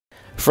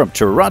From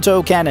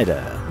Toronto,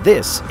 Canada,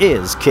 this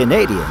is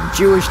Canadian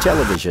Jewish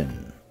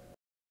Television.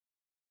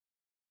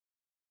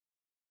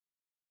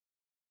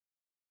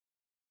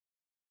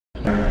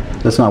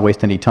 Let's not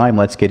waste any time.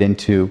 Let's get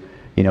into,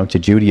 to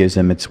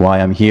Judaism. It's why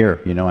I'm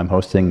here. I'm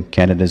hosting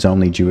Canada's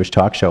only Jewish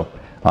talk show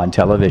on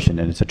television,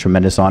 and it's a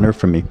tremendous honor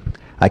for me.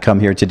 I come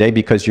here today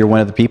because you're one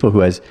of the people who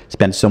has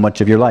spent so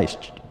much of your life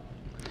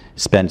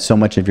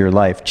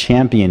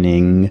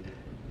championing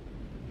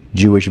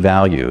Jewish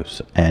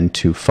values and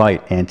to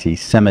fight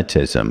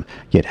anti-Semitism.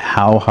 Yet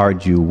how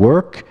hard you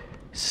work,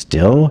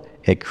 still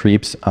it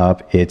creeps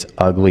up its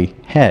ugly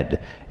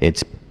head.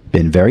 It's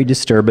been very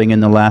disturbing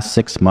in the last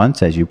 6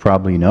 months, as you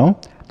probably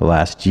know, the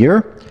last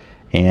year.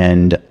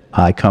 And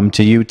I come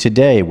to you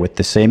today with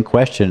the same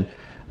question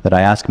that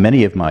I ask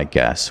many of my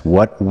guests: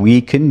 what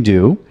we can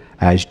do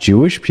as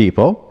Jewish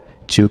people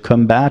to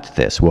combat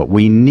this, what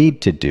we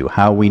need to do,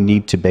 how we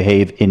need to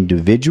behave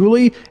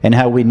individually, and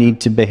how we need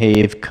to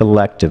behave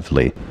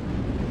collectively.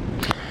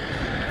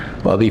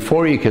 Well,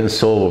 before you can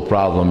solve a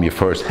problem, you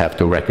first have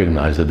to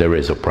recognize that there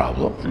is a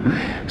problem.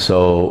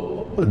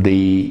 So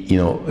the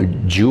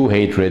Jew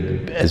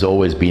hatred has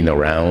always been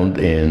around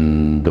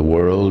in the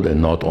world,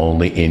 and not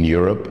only in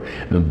Europe,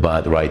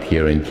 but right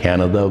here in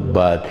Canada.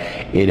 But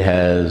it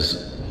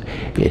has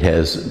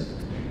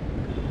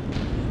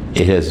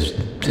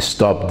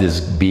stopped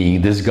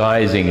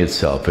disguising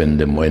itself in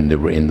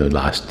the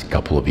last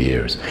couple of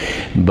years.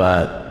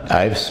 But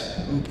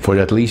for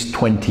at least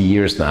 20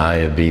 years now, I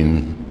have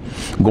been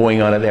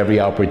going on at every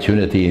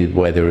opportunity,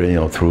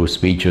 whether through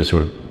speeches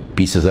or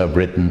pieces I've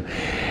written,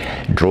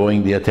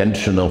 drawing the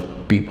attention of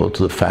people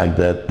to the fact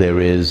that there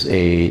is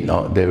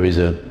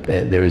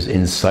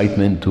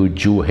incitement to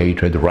Jew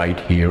hatred right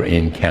here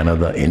in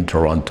Canada, in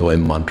Toronto,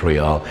 in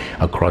Montreal,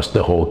 across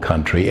the whole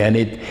country, and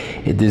it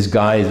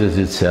disguises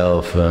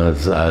itself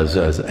as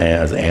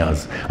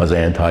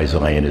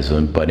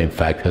anti-Zionism, but in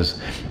fact has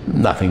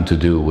nothing to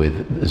do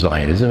with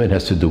Zionism. It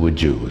has to do with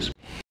Jews.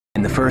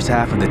 In the first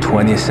half of the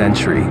 20th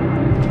century,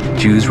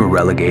 Jews were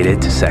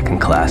relegated to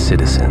second-class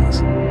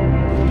citizens.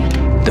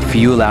 The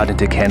few allowed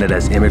into Canada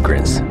as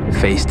immigrants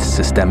faced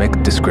systemic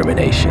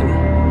discrimination.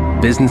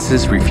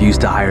 Businesses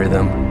refused to hire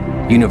them,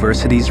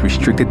 universities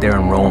restricted their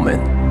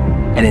enrollment,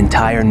 and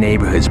entire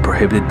neighborhoods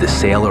prohibited the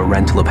sale or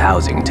rental of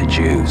housing to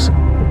Jews.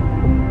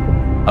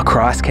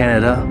 Across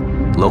Canada,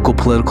 local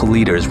political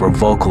leaders were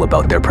vocal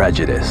about their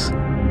prejudice.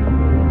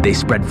 They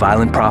spread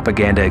violent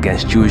propaganda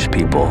against Jewish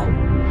people,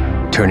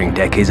 turning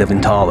decades of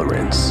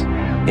intolerance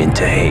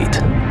into hate.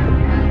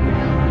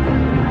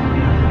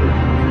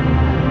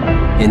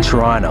 In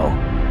Toronto,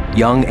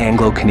 young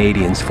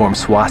Anglo-Canadians formed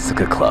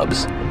swastika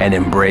clubs and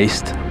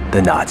embraced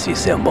the Nazi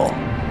symbol,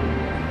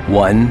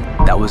 one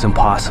that was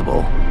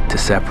impossible to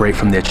separate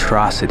from the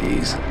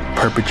atrocities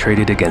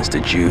perpetrated against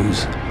the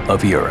Jews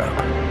of Europe.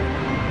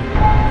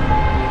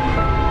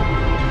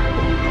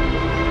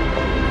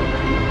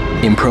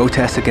 In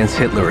protest against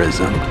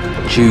Hitlerism,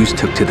 Jews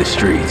took to the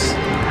streets.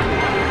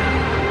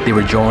 They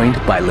were joined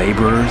by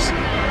laborers,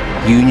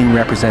 union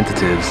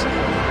representatives,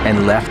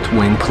 and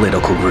left-wing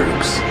political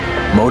groups.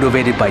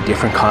 Motivated by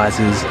different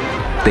causes,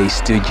 they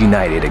stood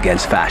united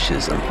against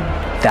fascism.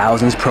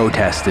 Thousands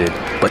protested,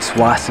 but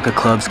swastika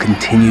clubs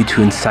continued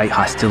to incite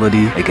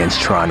hostility against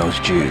Toronto's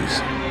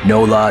Jews.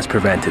 No laws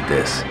prevented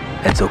this,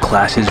 and so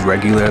clashes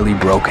regularly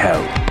broke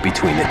out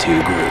between the two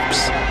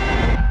groups.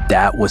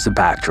 That was the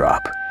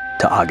backdrop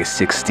to August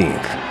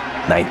 16th,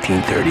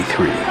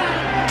 1933,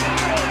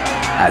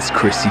 as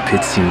Chrissy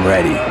Pitts seemed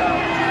ready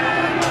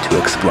to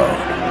explode.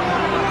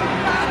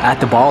 At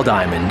the Ball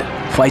Diamond,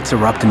 fights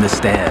erupt in the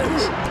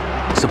stands.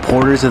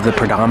 Supporters of the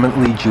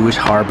predominantly Jewish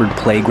Harvard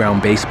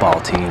playground baseball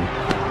team,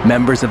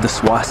 members of the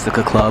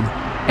Swastika Club,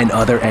 and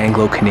other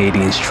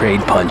Anglo-Canadians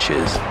trade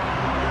punches.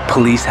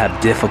 Police have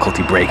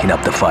difficulty breaking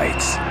up the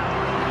fights.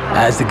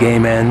 As the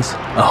game ends,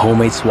 a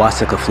homemade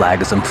swastika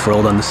flag is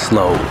unfurled on the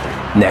slope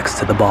next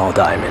to the Ball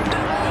Diamond.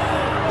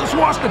 The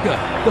swastika!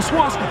 The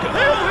swastika!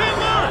 Hail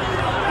Hitler!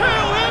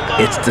 Hail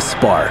Hitler! It's the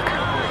spark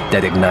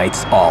that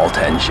ignites all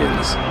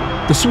tensions.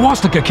 The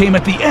swastika came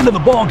at the end of the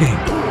ball game.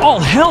 All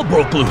hell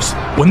broke loose.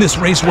 When this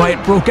race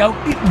riot broke out,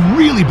 it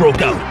really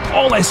broke out.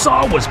 All I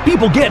saw was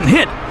people getting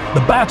hit.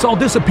 The bats all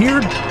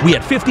disappeared. We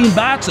had 15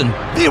 bats and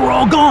they were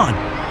all gone.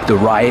 The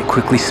riot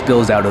quickly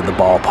spills out of the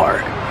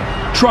ballpark.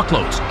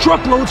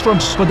 Truckloads from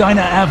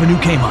Spadina Avenue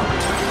came up.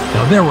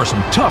 Now there were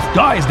some tough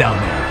guys down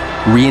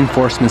there.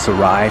 Reinforcements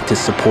arrived to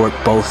support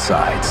both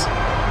sides.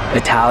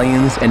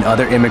 Italians and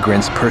other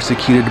immigrants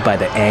persecuted by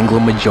the Anglo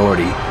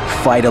majority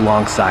fight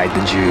alongside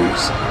the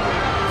Jews.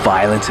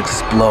 Violence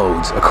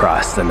explodes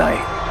across the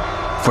night.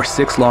 For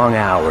 6 long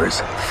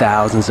hours,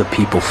 thousands of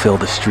people fill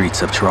the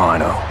streets of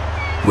Toronto,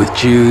 with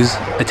Jews,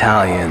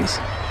 Italians,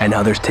 and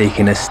others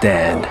taking a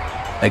stand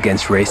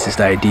against racist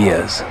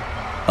ideas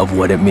of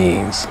what it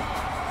means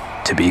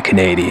to be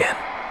Canadian.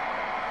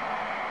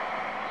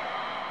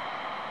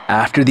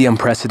 After the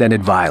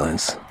unprecedented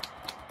violence,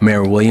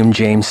 Mayor William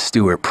James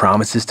Stewart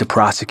promises to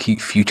prosecute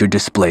future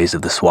displays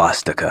of the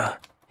swastika.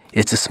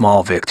 It's a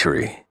small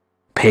victory,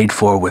 paid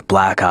for with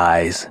black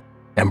eyes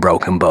and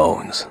broken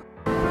bones.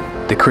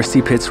 The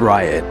Christie Pitts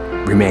riot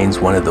remains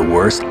one of the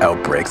worst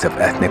outbreaks of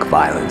ethnic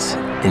violence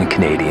in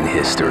Canadian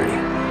history.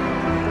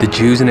 The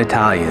Jews and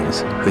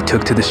Italians who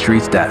took to the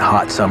streets that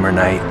hot summer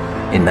night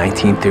in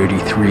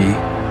 1933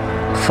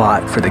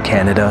 fought for the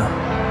Canada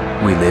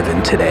we live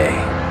in today,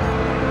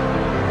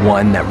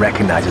 one that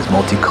recognizes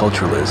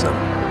multiculturalism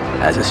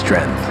as a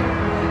strength.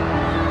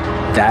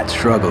 That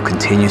struggle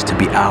continues to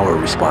be our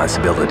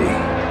responsibility,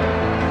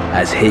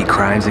 as hate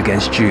crimes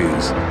against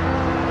Jews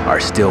are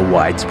still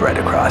widespread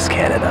across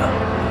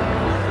Canada.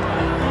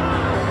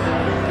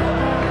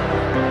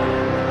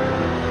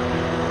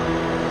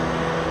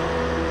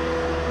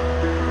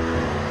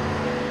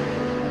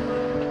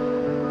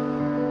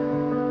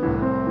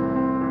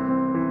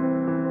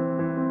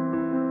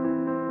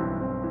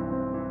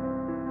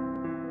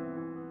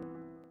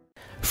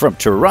 From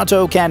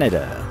Toronto,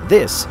 Canada,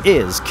 this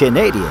is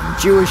Canadian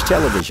Jewish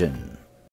Television.